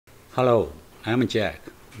Hello, I'm Jack.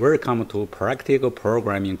 Welcome to Practical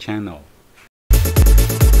Programming channel.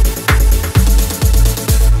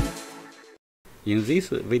 In this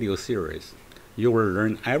video series, you will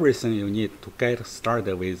learn everything you need to get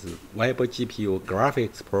started with WebGPU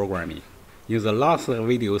Graphics Programming. In the last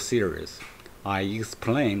video series, I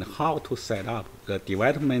explained how to set up the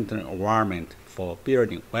development environment for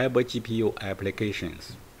building WebGPU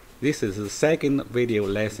applications. This is the second video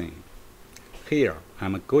lesson. Here,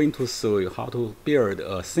 I'm going to show you how to build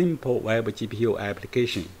a simple WebGPU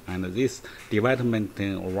application and this development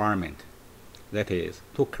environment. That is,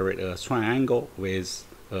 to create a triangle with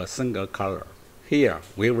a single color. Here,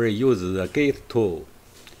 we will use the Git tool.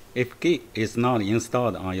 If Git is not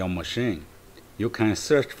installed on your machine, you can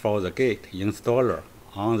search for the Git installer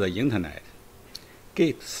on the internet.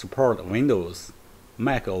 Git supports Windows,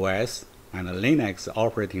 Mac OS, and Linux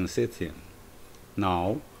operating system.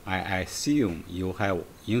 Now, I assume you have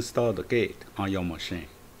installed Git on your machine.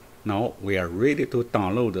 Now we are ready to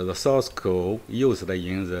download the source code used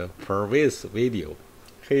in the previous video.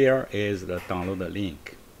 Here is the download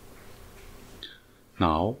link.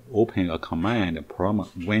 Now open a command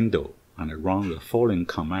prompt window and run the following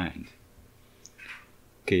command.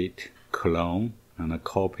 Git clone and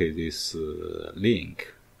copy this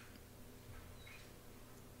link.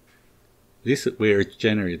 This will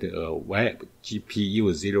generate a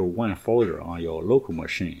WebGPU 01 folder on your local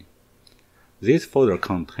machine. This folder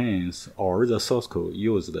contains all the source code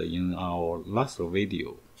used in our last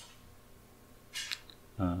video.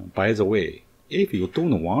 By the way, if you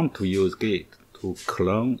don't want to use Git to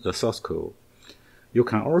clone the source code, you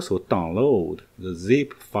can also download the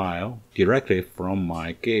zip file directly from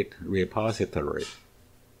my Git repository.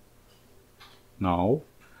 Now,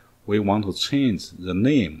 we want to change the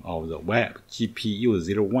name of the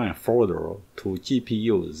WebGPU 01 folder to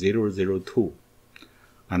GPU 002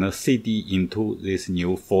 and cd into this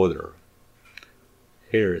new folder.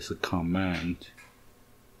 Here is the command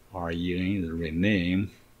ren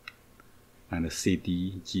rename and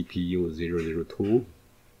cd GPU 002.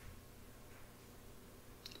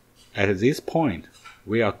 At this point,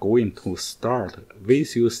 we are going to start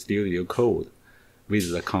Visual Studio Code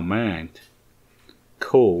with the command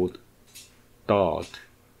code dot.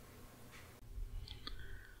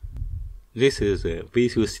 This is a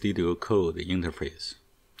Visual Studio Code interface.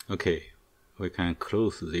 Okay, we can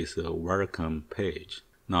close this welcome page.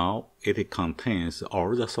 Now it contains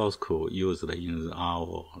all the source code used in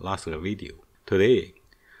our last video. Today,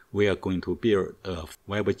 we are going to build a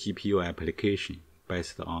WebGPU application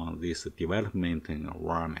based on this development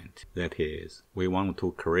environment. That is, we want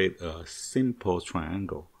to create a simple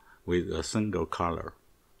triangle with a single color.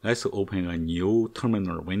 Let's open a new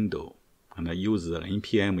terminal window and use the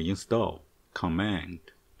npm install command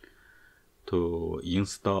to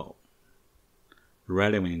install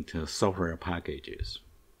relevant software packages,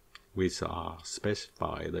 which are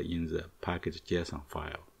specified in the package.json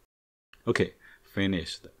file. Okay,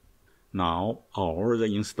 finished. Now all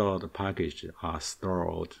the installed packages are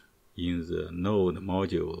stored in the node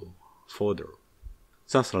module folder.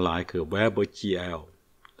 Just like WebGL,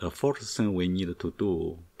 the first thing we need to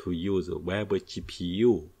do to use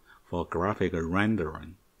WebGPU for graphic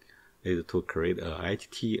rendering is to create a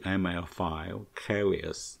HTML file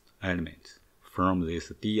canvas element. From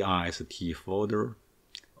this dist folder,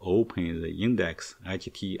 open the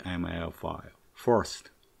index.html file. First,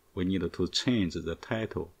 we need to change the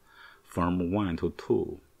title from 1 to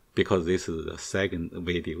 2 because this is the second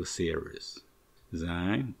video series.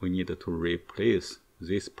 Then we need to replace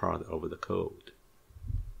this part of the code.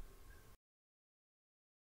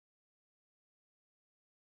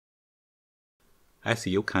 As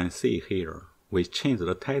you can see here, we changed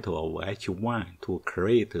the title of H1 to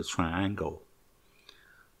create a triangle.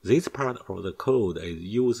 This part of the code is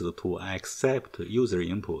used to accept user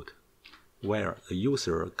input, where the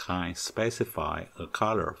user can specify a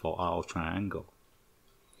color for our triangle.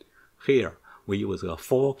 Here, we use a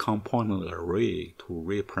 4-component array to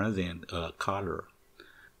represent a color,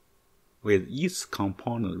 with each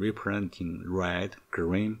component representing red,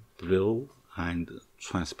 green, blue, and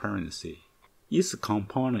transparency. Each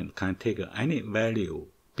component can take any value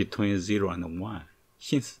between 0 and 1.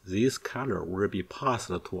 Since this color will be passed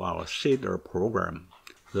to our shader program,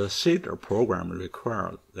 the shader program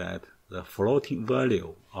requires that the floating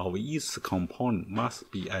value of each component must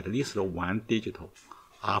be at least 1 digit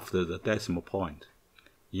after the decimal point,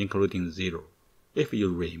 including 0. If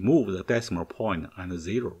you remove the decimal point and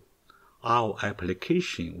 0, our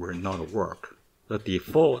application will not work. The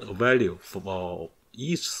default value for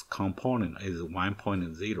each component is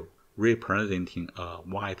 1.0, representing a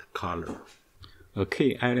white color. A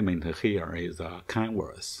key element here is a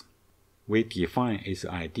canvas. We define its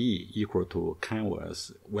ID equal to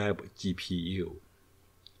canvas WebGPU.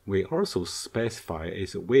 We also specify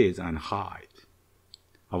its width and height.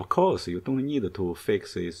 Of course, you don't need to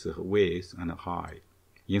fix its width and height.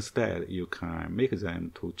 Instead, you can make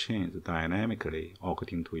them to change dynamically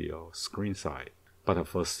according to your screen size. But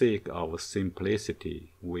for sake of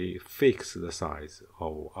simplicity, we fix the size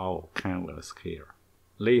of our canvas here.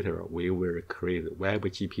 Later, we will create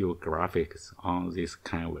WebGPU graphics on this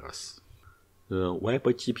canvas. The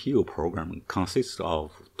WebGPU program consists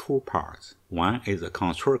of two parts. One is the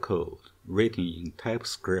control code written in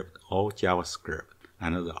TypeScript or JavaScript,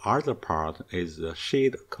 and the other part is the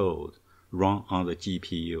shader code run on the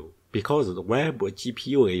GPU. Because the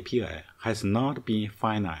WebGPU API has not been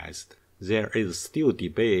finalized, there is still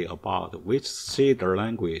debate about which shader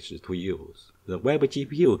language to use. The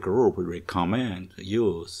WebGPU group recommends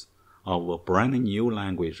use of a brand new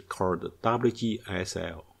language called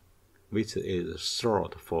WGSL, which is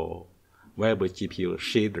short for WebGPU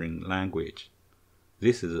Shading Language.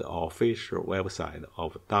 This is the official website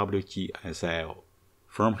of WGSL.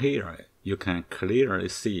 From here, you can clearly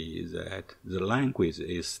see that the language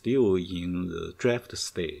is still in the draft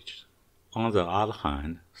stage. On the other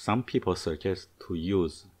hand, some people suggest to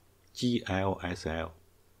use GLSL,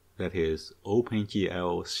 that is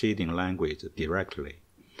OpenGL shading language directly,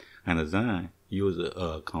 and then use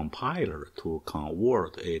a compiler to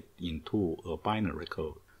convert it into a binary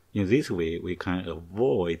code. In this way, we can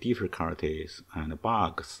avoid difficulties and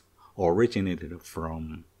bugs originated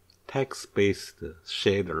from text-based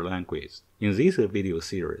shader language. In this video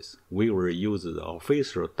series, we will use the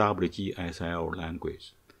official WGSL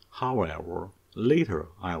language. However, later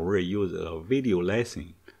I will use a video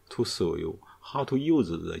lesson to show you how to use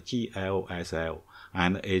the GLSL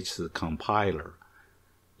and its compiler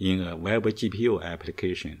in WebGPU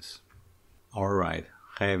applications. Alright,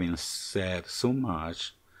 having said so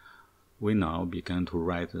much, we now begin to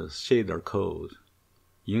write the shader code.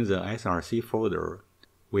 In the src folder,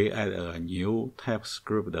 we add a new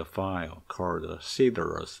TypeScript file called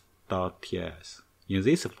shaders.ts. In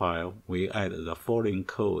this file, we add the following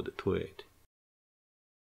code to it.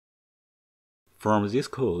 From this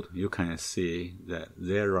code, you can see that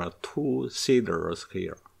there are two shaders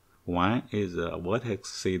here. One is a vertex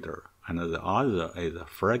shader, and the other is a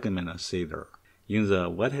fragment shader. In the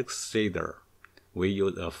vertex shader, we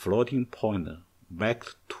use a floating point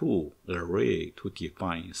vect2 array to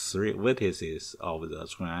define three vertices of the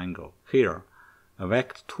triangle. Here,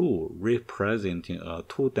 vect2 representing a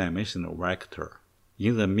two-dimensional vector.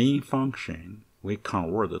 In the main function, we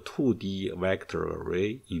convert the 2D vector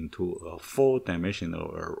array into a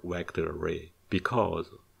four-dimensional vector array because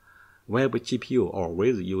WebGPU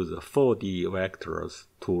always uses 4D vectors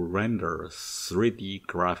to render 3D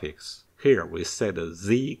graphics. Here we set the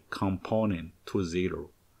Z component to 0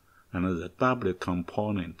 and the W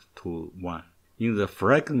component to 1. In the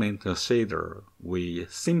fragment shader, we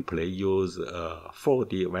simply use a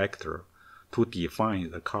 4D vector to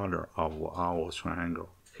define the color of our triangle.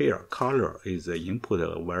 Here, color is the input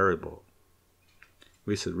variable,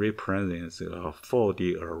 which represents a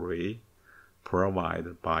 4D array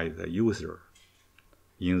provided by the user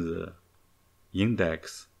in the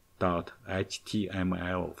index.html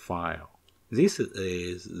file. This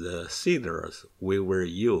is the shaders we will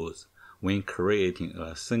use when creating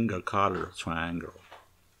a single color triangle.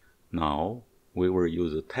 Now, we will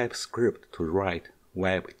use TypeScript to write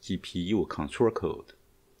WebGPU control code.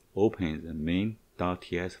 Open the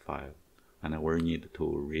main.ts file, and we'll need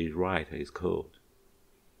to rewrite its code.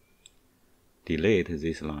 Delete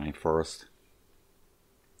this line first.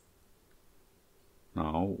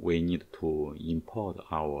 Now we need to import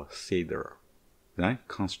our shader. Then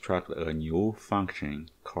construct a new function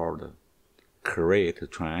called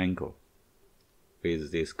createTriangle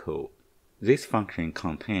with this code. This function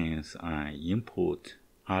contains an input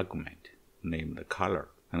argument named color,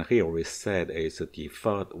 and here we set its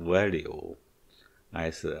default value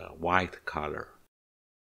as a white color.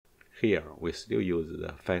 Here we still use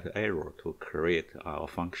the fat arrow to create our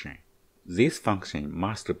function. This function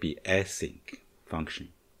must be async function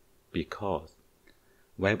because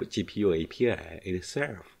WebGPU API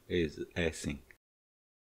itself is async.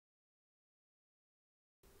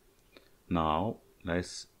 Now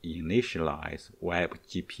let's initialize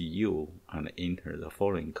WebGPU and enter the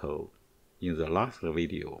following code. In the last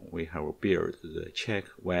video, we have built the check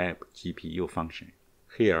WebGPU function.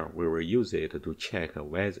 Here we will use it to check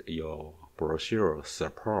whether your browser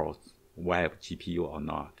supports WebGPU or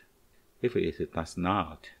not. If it does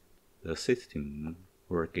not, the system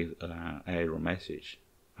will give an error message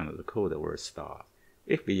and the code will stop.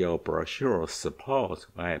 If your browser supports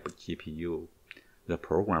WebGPU, the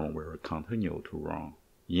program will continue to run.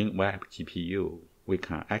 In WebGPU, we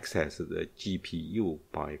can access the GPU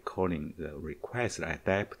by calling the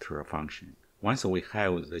requestAdapter function. Once we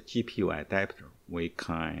have the GPU adapter, we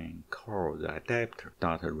can call the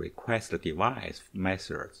adapter.requestDevice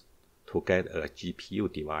methods to get a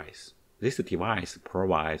GPU device. This device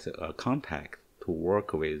provides a contact to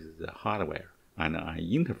work with the hardware and an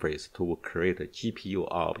interface to create GPU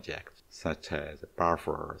objects such as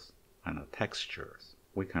buffers and textures.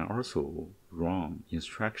 We can also run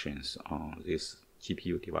instructions on this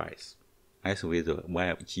GPU device. As with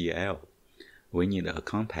WebGL, we need a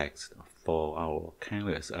context for our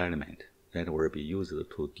canvas element that will be used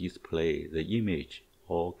to display the image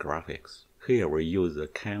or graphics. Here we use the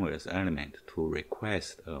canvas element to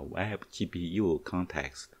request a WebGPU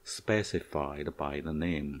context specified by the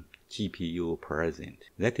name GPU present.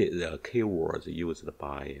 That is the keyword used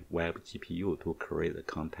by WebGPU to create the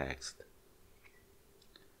context.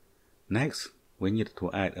 Next, we need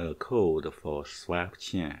to add a code for swap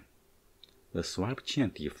chain. The swap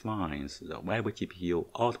chain defines the WebGPU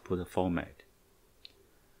output format.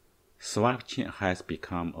 Swap chain has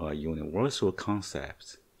become a universal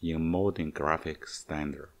concept in modern graphics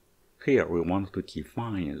standard. Here we want to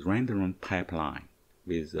define a rendering pipeline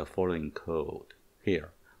with the following code.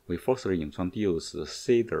 Here, we firstly introduce the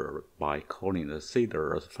shaders by calling the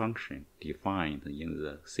shaders function defined in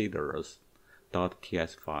the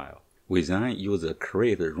shaders.ts file. We then use the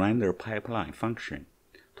create render pipeline function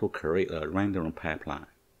to create a rendering pipeline.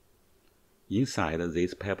 Inside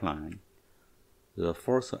this pipeline, the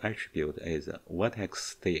first attribute is vertex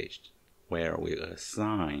stage, where we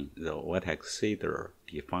assign the vertex shader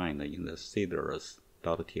defined in the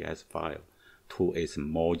shaders.ts file to its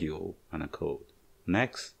module and code.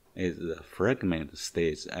 Next is the fragment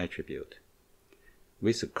stage attribute,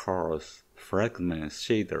 which calls fragment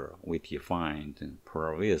shader we defined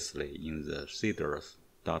previously in the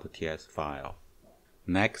shaders.ts file.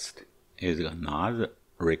 Next is another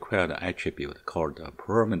required attribute called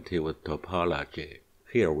primitive topology.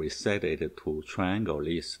 Here we set it to triangle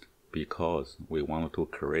list because we want to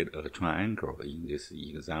create a triangle in this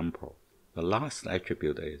example. The last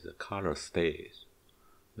attribute is color stage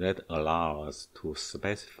that allows us to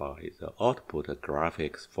specify the output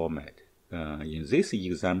graphics format. In this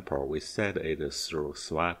example, we set it through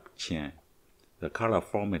swap chain. The color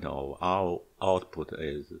format of our output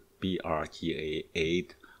is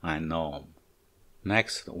BRGA8 unknown.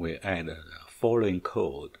 Next, we add the following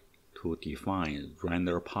code to define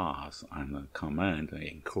render path and command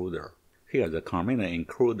encoder. Here, the command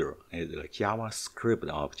encoder is a JavaScript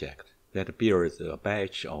object that builds a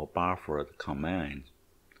batch of buffered commands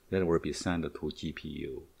that will be sent to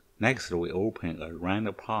GPU. Next, we open a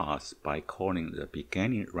render path by calling the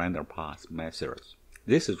beginning render path methods.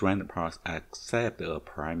 This render path accepts a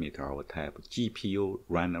parameter of type GPU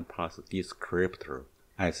render path descriptor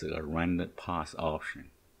as a render path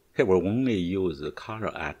option. Here we only use the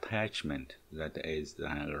color attachment, that is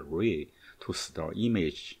an array, to store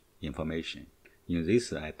image information. In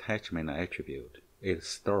this attachment attribute, it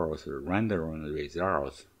stores rendering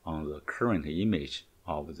results on the current image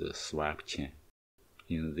of the swap chain.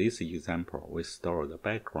 In this example, we store the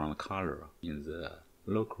background color in the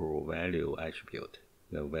local value attribute.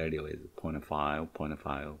 The value is 0.5,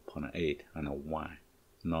 0.5, 0.8, and 1.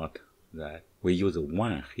 Note that we use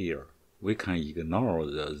 1 here. We can ignore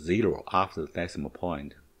the 0 after the decimal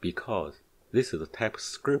point because this is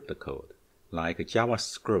TypeScript code. Like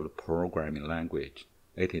JavaScript programming language,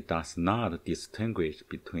 it does not distinguish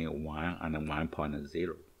between 1 and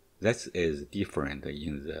 1.0. That is different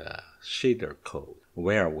in the shader code,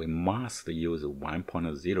 where we must use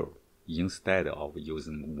 1.0 instead of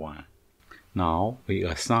using 1. Now we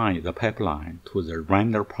assign the pipeline to the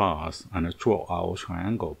render path and draw our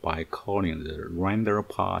triangle by calling the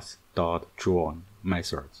renderPath.drawing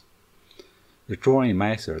methods. The drawing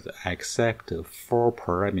methods accept 4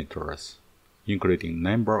 parameters, including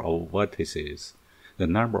number of vertices, the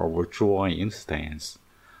number of drawing instances,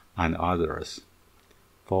 and others.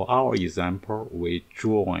 For our example, we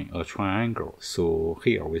draw a triangle, so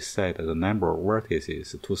here we set the number of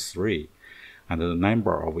vertices to 3 and the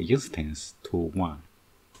number of instances to 1.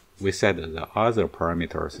 We set the other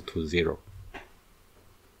parameters to 0.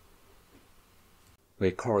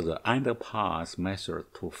 We call the endPath method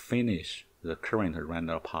to finish the current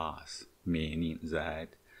render path, meaning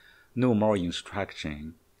that no more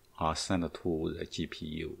instructions are sent to the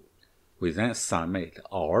GPU. We then submit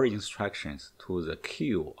our instructions to the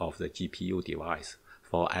queue of the GPU device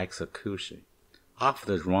for execution.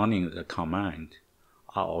 After running the command,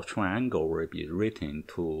 our triangle will be written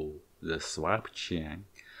to the swap chain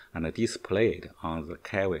and displayed on the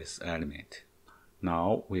canvas element.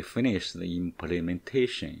 Now we finish the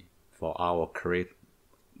implementation for our create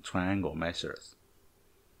triangle methods.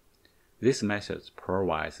 This method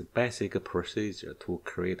provides basic procedure to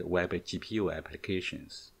create WebGPU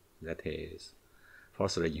applications. That is,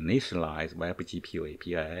 firstly initialize WebGPU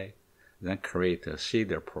API, then create a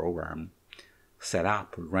shader program, set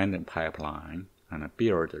up random pipeline, and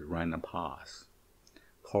build random paths,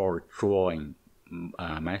 call drawing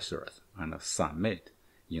methods, and submit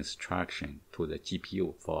instruction to the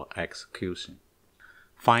GPU for execution.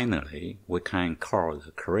 Finally, we can call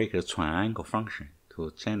the create triangle function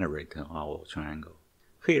to generate our triangle.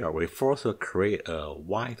 Here we first create a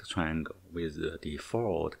white triangle with the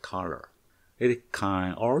default color. It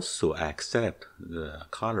can also accept the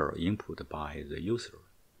color input by the user,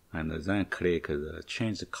 and then click the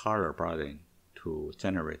change color button to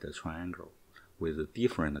generate a triangle with a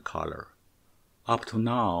different color. Up to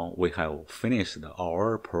now, we have finished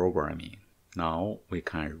our programming. Now we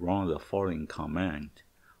can run the following command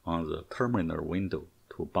on the terminal window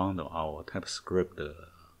to bundle our TypeScript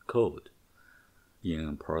code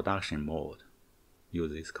in production mode.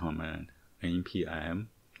 Use this command npm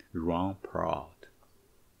run prod.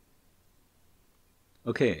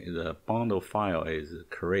 Okay, the bundle file is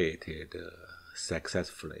created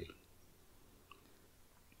successfully.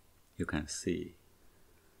 You can see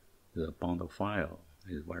the bundle file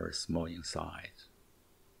is very small in size.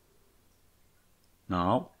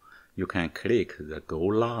 Now you can click the Go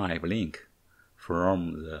Live link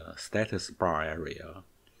from the status bar area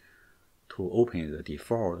to open the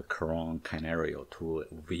default Chrome Canary to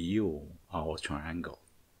view our triangle.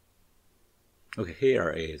 Okay, here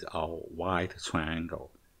is our white triangle.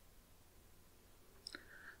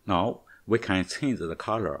 Now we can change the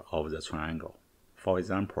color of the triangle. For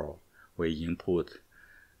example, we input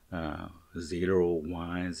 0,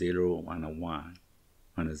 1, 0, and 1,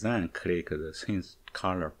 and then click the change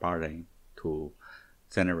color button to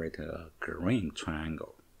generate a green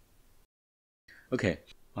triangle. Okay,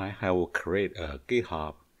 I have created a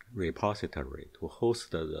GitHub repository to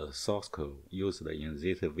host the source code used in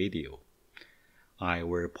this video. I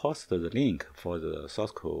will post the link for the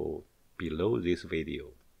source code below this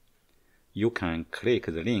video. You can click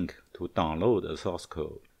the link to download the source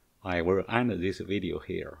code. I will end this video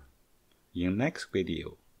here. In next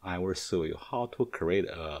video, I will show you how to create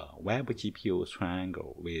a WebGPU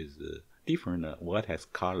triangle with different vertex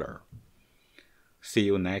color. See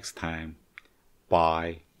you next time.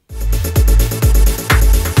 Bye.